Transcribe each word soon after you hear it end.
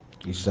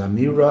He's a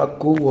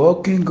miracle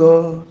working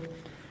God.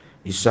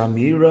 He's a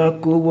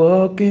miracle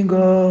working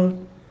God.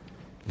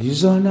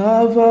 He's an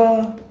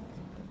Alpha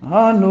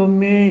and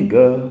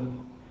Omega.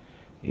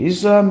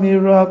 He's a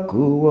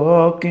miracle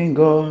working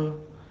God.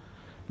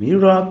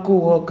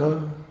 Miracle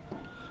worker.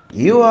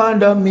 You are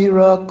the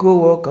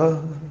miracle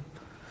worker.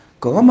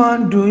 Come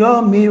and do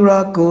your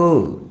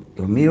miracle.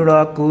 Your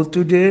miracle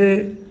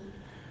today.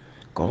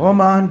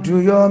 Come and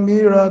do your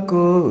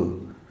miracle.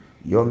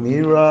 Your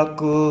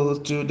miracle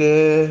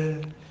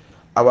today.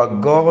 Our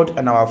God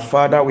and our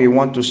Father, we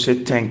want to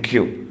say thank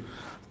you.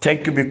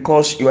 Thank you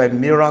because you are a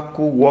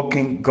miracle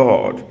working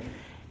God.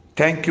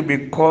 Thank you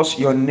because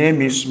your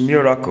name is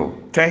Miracle.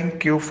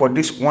 Thank you for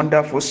this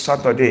wonderful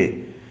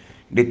Saturday,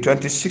 the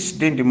 26th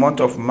day in the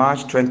month of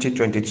March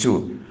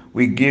 2022.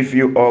 We give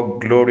you all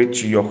glory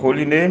to your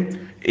holy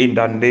name in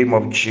the name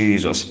of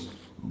Jesus.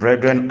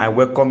 Brethren, I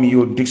welcome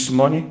you this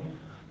morning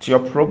to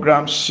your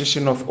program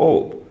Season of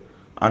Hope.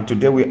 And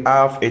today we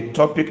have a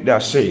topic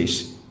that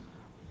says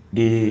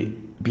the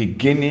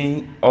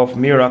beginning of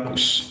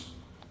miracles.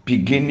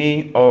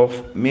 Beginning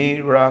of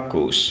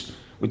miracles.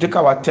 We take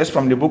our text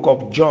from the book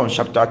of John,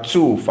 chapter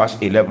 2, verse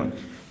 11.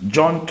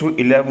 John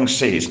 2:11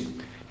 says,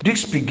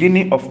 this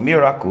beginning of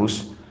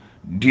miracles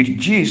did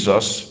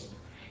Jesus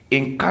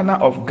in Cana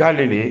of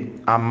Galilee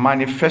and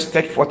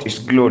manifested forth his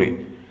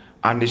glory,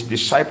 and his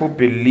disciples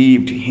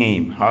believed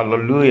him.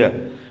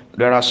 Hallelujah.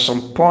 There are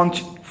some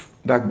points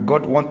that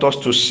God wants us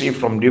to see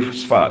from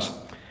this verse.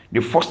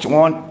 The first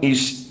one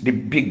is the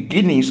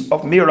beginnings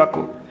of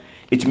miracle.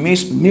 It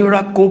means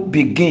miracle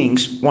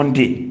begins one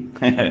day.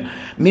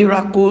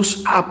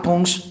 Miracles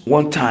happens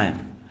one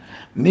time.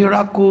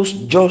 Miracles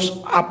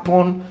just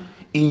happen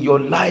in your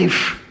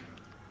life.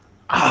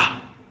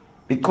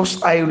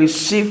 Because I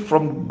received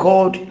from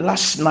God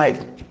last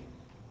night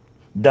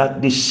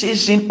that the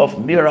season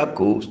of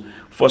miracles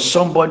for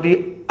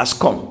somebody has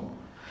come.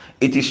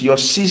 It is your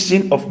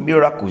season of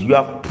miracles. You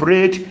have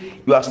prayed,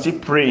 you are still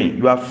praying.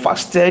 You have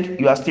fasted,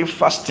 you are still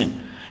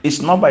fasting. It's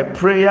not by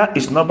prayer,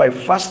 it's not by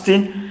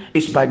fasting,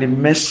 it's by the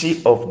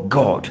mercy of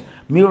God.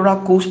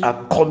 Miracles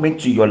are coming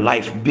to your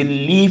life.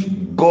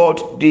 Believe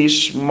God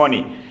this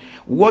morning.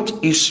 What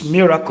is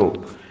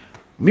miracle?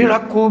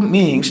 Miracle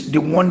means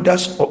the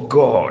wonders of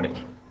God,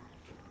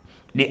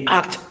 the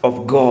act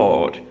of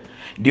God,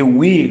 the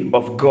will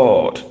of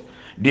God,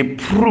 the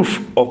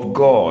proof of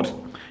God,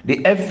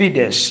 the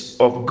evidence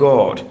of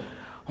God,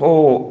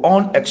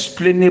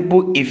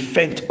 unexplainable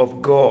effect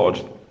of God,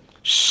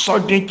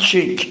 sudden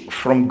change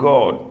from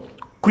God,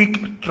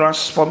 quick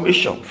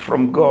transformation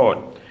from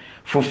God,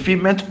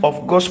 fulfillment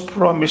of God's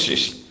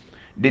promises,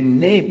 the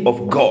name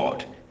of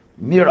God,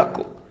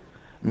 miracle.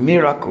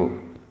 Miracle.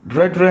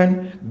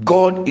 Brethren,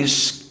 God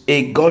is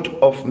a God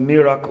of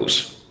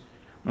miracles.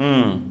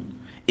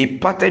 He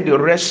parted the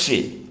Red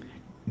Sea.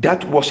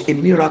 That was a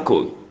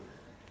miracle.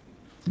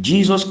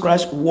 Jesus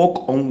Christ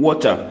walked on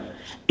water.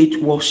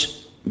 It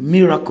was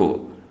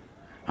miracle.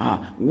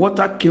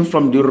 Water came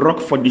from the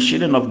rock for the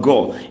children of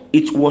God.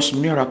 It was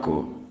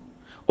miracle.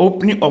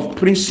 Opening of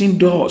prison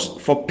doors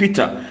for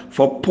Peter,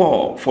 for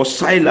Paul, for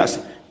Silas.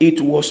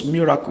 It was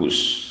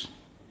miracles.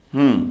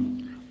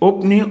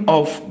 Opening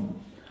of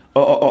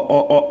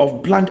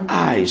blind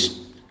eyes.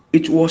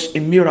 It was a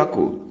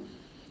miracle.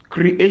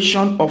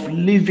 Creation of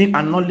living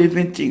and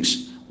non-living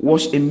things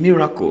was a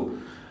miracle.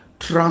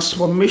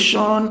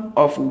 Transformation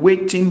of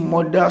waiting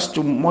mothers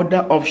to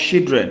mother of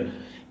children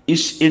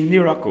is a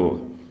miracle.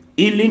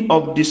 Healing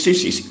of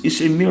diseases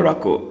is a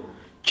miracle.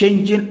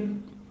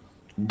 Changing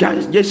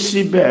Jabez's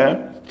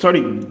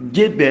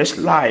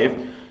life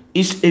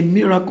is a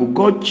miracle.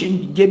 God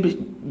changed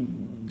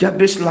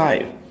Jabez's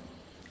life.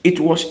 It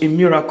was a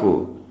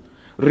miracle.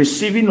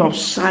 Receiving of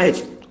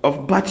sight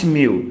of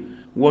Bartimaeus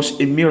was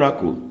a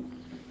miracle.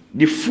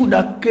 The food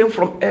that came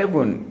from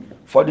heaven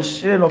for the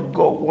children of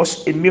God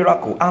was a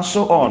miracle, and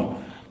so on.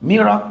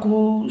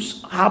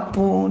 Miracles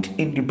happened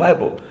in the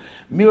Bible.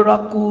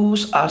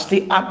 Miracles are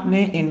still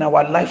happening in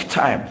our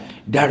lifetime.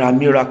 There are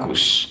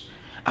miracles.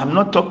 I'm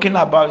not talking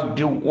about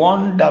the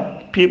one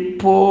that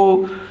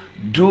people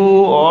do,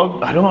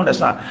 or I don't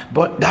understand,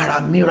 but there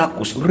are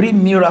miracles, real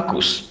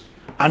miracles,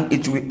 and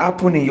it will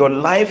happen in your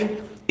life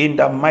in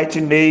the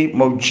mighty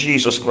name of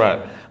Jesus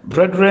Christ.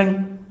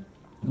 Brethren,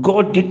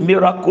 God did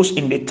miracles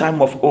in the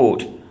time of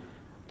old.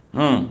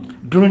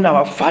 During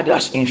our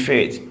fathers in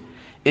faith,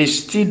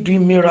 He's still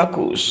doing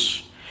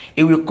miracles.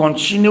 He will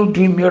continue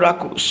doing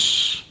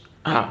miracles.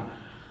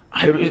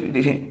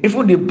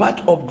 Even the birth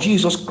of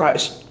Jesus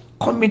Christ,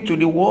 coming to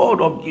the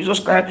world of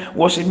Jesus Christ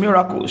was a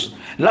miracle.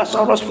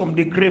 Lazarus from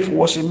the grave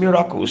was a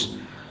miracle.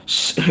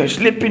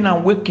 Sleeping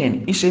and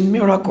waking is a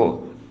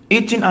miracle.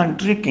 Eating and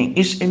drinking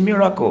is a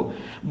miracle.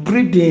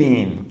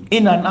 Breathing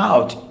in and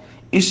out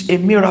is a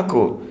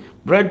miracle.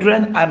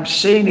 Brethren, I'm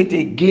saying it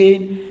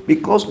again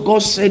because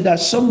God said that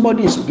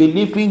somebody is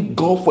believing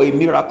God for a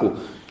miracle.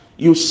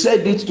 You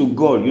said it to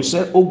God. You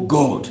said, oh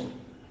God,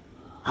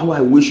 how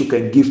I wish you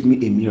can give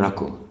me a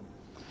miracle.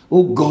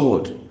 Oh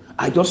God,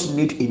 I just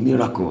need a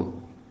miracle.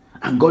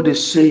 And God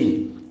is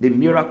saying, The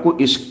miracle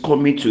is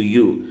coming to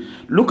you.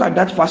 Look at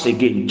that verse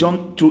again,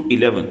 John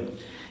 2:11.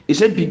 It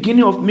said,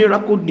 beginning of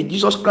miracle did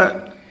Jesus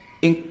Christ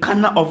in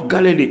Cana of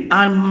Galilee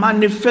and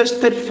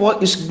manifested for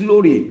his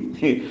glory,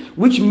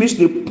 which means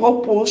the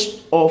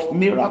purpose of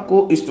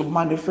miracle is to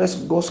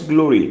manifest God's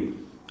glory.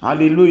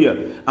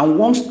 Hallelujah. And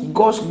once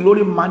God's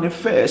glory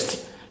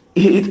manifests,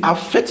 it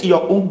affects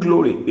your own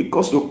glory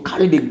because you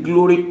carry the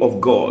glory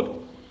of God.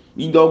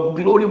 Your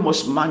glory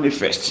must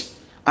manifest.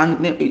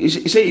 And he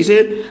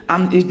said,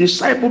 and his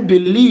disciple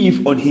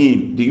believe on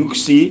him. Do you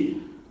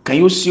see? Can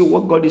you see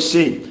what God is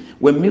saying?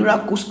 When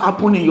miracles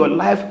happen in your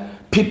life,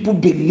 people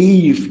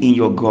believe in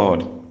your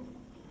God.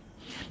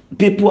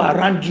 People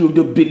around you,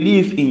 they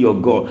believe in your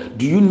God.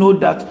 Do you know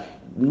that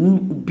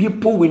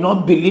people will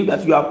not believe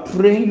that you are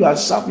praying, you are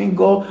serving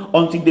God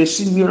until they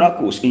see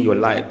miracles in your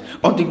life,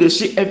 until they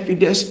see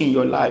evidence in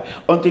your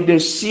life, until they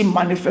see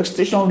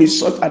manifestation,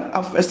 result, and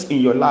effects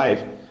in your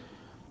life?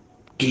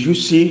 Do you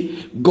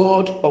see?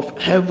 God of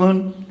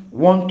heaven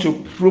want to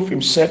prove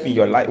himself in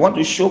your life, want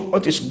to show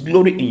what is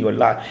glory in your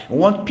life,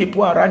 want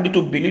people around you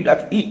to believe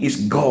that he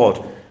is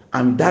God.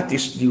 And that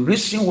is the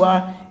reason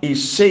why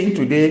he's saying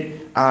today,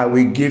 I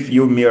will give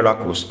you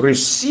miracles.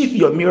 Receive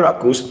your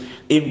miracles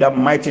in the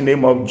mighty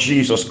name of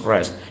Jesus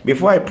Christ.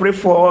 Before I pray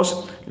for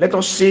us, let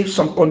us see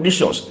some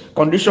conditions.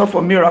 Condition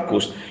for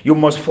miracles. You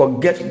must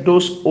forget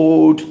those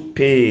old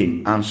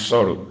pain and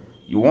sorrow.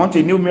 You want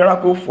a new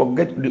miracle?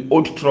 Forget the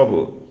old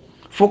trouble.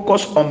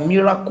 Focus on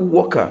miracle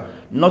worker,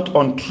 not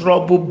on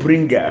trouble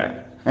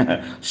bringer.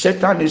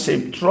 Satan is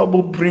a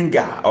trouble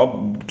bringer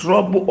or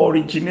trouble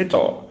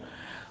originator.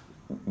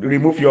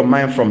 Remove your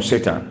mind from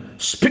Satan.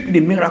 Speak the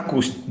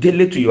miracles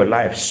daily to your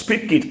life.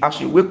 Speak it as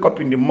you wake up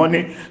in the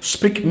morning.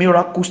 Speak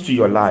miracles to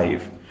your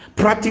life.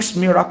 Practice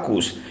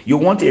miracles. You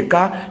want a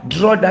car?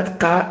 Draw that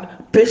car,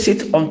 place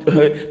it on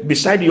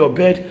beside your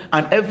bed,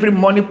 and every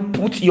morning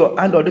put your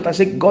hand on it and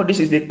say, God, this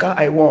is the car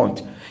I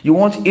want. You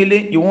want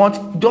healing,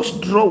 just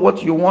draw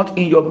what you want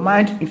in your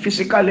mind,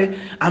 physically,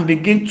 and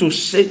begin to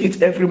say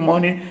it every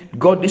morning.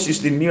 God, this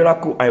is the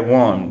miracle I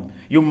want.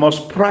 You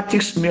must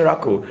practice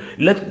miracle.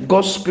 Let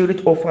God's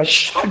Spirit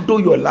overshadow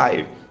your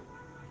life.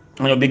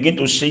 And you begin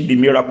to see the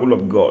miracle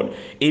of God.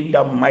 In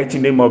the mighty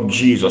name of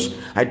Jesus,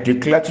 I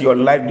declare to your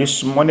life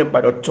this morning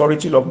by the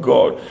authority of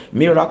God,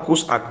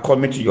 miracles are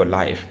coming to your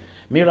life.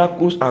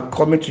 Miracles are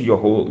coming to your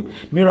home.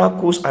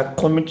 Miracles are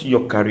coming to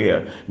your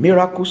career.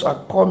 Miracles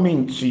are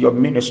coming to your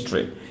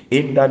ministry.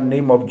 In the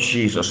name of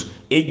Jesus,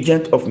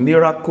 agent of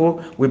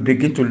miracle will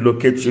begin to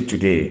locate you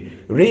today.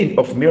 Rain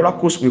of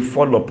miracles will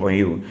fall upon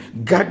you.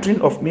 Gathering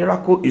of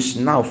miracle is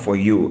now for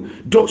you.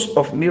 Doors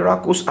of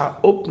miracles are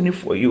opening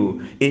for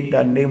you. In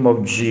the name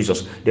of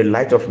Jesus, the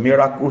light of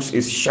miracles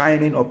is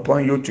shining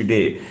upon you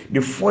today.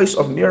 The voice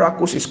of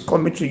miracles is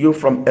coming to you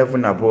from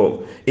heaven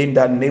above. In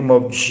the name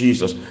of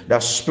Jesus, the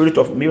spirit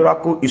of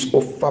miracle is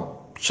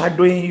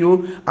overshadowing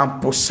you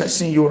and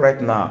possessing you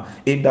right now.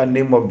 In the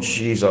name of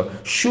Jesus,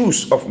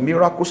 shoes of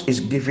miracles is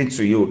given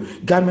to you.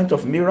 Garment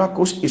of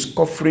miracles is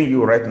covering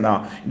you right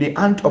now. The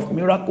hand of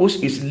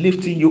miracles is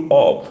lifting you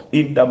up.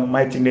 In the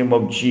mighty name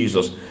of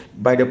Jesus,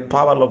 by the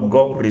power of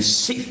God,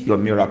 receive your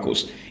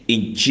miracles.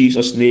 In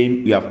Jesus'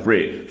 name we have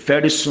prayed.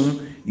 Very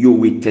soon you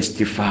will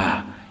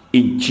testify.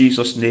 In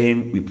Jesus'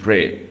 name we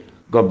pray.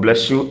 God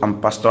bless you. I'm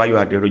Pastor Ayo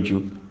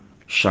Aderoju.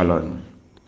 Shalom.